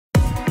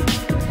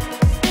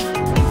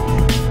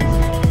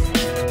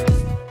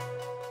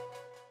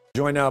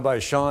Joined now by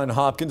Sean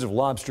Hopkins of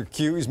Lobster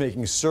Q. He's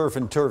making surf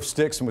and turf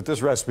sticks, and with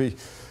this recipe,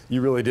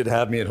 you really did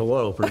have me at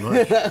hello, pretty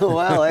much.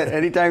 Well,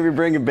 anytime you're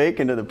bringing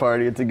bacon to the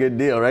party, it's a good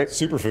deal, right?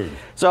 Superfood.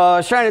 So I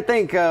was trying to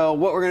think what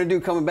we're going to do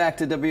coming back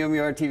to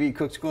WMUR-TV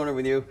Cook's Corner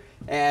with you,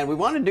 and we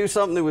want to do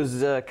something that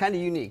was kind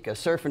of unique, a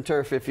surf and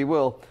turf, if you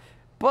will,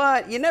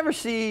 but you never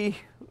see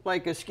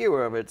like a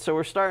skewer of it. So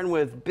we're starting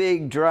with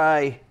big,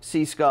 dry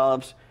sea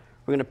scallops.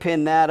 We're going to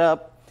pin that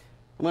up.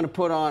 I'm going to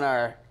put on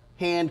our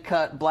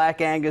hand-cut Black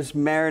Angus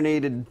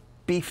marinated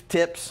beef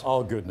tips.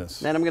 All goodness.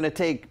 Then I'm going to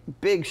take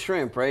big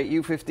shrimp, right?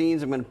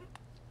 U15s. I'm going to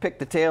pick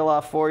the tail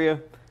off for you.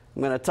 I'm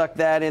going to tuck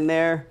that in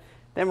there.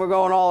 Then we're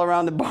going all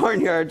around the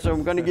barnyard, so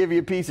I'm going to give you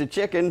a piece of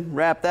chicken,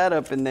 wrap that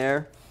up in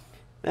there.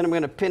 Then I'm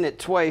going to pin it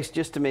twice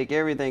just to make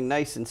everything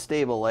nice and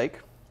stable-like.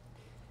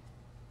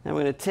 I'm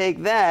going to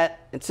take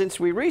that, and since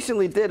we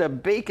recently did a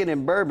bacon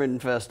and bourbon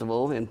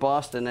festival in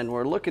Boston, and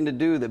we're looking to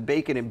do the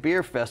bacon and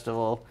beer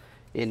festival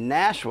in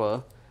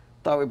Nashua,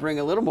 thought we'd bring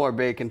a little more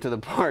bacon to the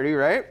party,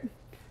 right?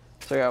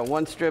 So I got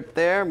one strip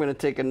there. I'm going to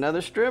take another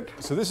strip.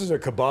 So this is a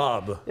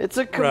kebab. It's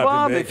a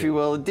kebab, if you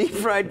will, a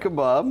deep-fried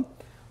kebab.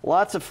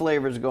 Lots of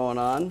flavors going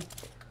on.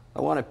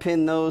 I want to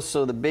pin those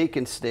so the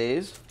bacon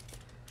stays.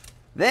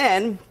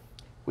 Then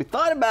we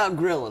thought about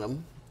grilling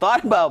them,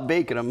 thought about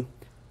baking them,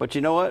 but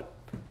you know what?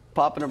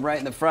 Popping them right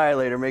in the fryer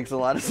later makes a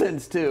lot of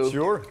sense, too.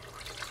 Sure.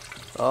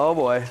 Oh,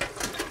 boy.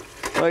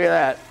 Look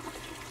at that.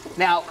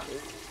 Now,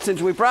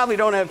 since we probably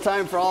don't have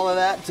time for all of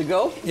that to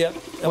go. Yep,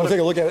 and we'll take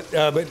a look at it.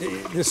 But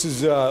this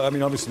is, I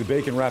mean, obviously the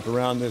bacon wrapped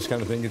around this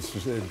kind of thing. It's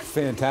just a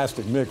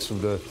fantastic mix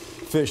of the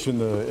fish and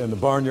the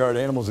barnyard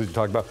animals that you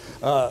talked about.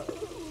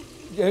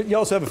 You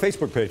also have a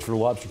Facebook page for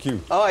Lobster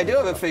Q. Oh, I do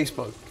have a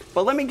Facebook.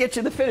 But let me get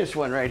you the finished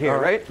one right here,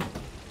 right?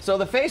 So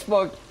the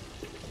Facebook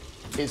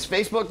is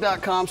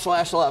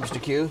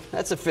facebook.com/lobsterq.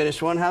 That's a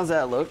finished one. How's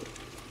that look?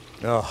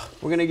 Oh.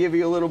 We're going to give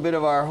you a little bit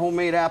of our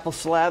homemade apple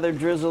slather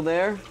drizzle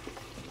there.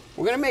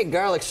 We're going to make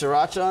garlic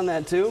sriracha on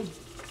that too.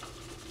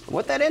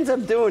 What that ends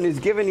up doing is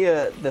giving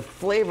you the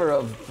flavor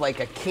of like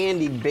a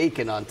candied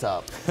bacon on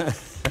top.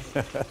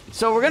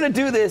 So we're going to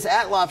do this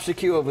at Lobster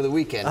Q over the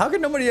weekend. How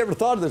could nobody ever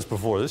thought of this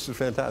before? This is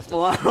fantastic.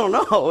 Well, I don't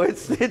know.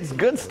 It's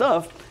good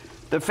stuff.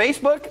 The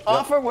Facebook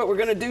offer, what we're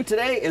going to do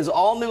today is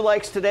all new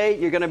likes today.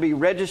 You're going to be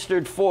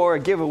registered for a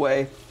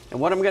giveaway. And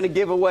what I'm going to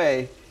give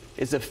away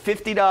is a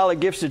 $50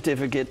 gift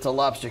certificate to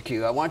Lobster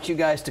Q. I want you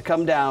guys to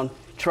come down,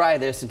 try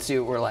this, and see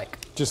what we're like.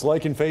 Just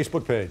liking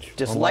Facebook page.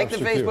 Just like the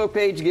Facebook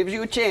page gives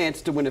you a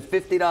chance to win a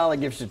 $50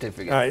 gift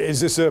certificate. All right, is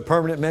this a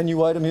permanent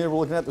menu item here we're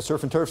looking at, the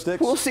surf and turf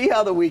sticks? We'll see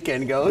how the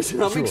weekend goes.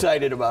 I'm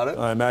excited about it.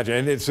 I imagine.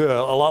 And it's a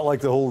lot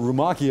like the whole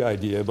rumaki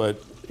idea,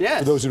 but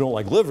for those who don't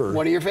like liver.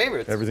 One of your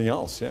favorites. Everything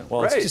else, yeah.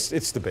 Well,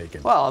 it's the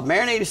bacon. Well,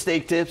 marinated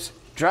steak tips,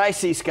 dry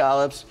sea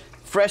scallops,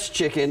 fresh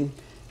chicken,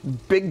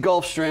 big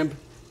Gulf shrimp,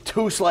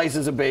 2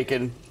 slices of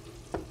bacon.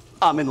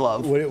 I'm in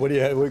love.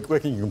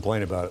 What can you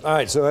complain about it? All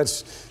right, so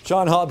that's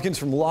Sean Hopkins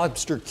from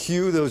Lobster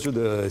Q. Those are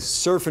the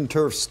surf and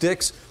turf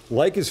sticks.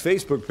 Like his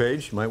Facebook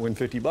page, you might win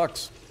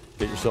 $50.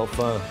 Get yourself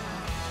some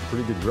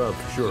pretty good grub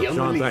for sure.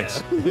 Sean,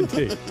 thanks.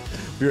 Indeed.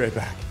 Be right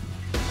back.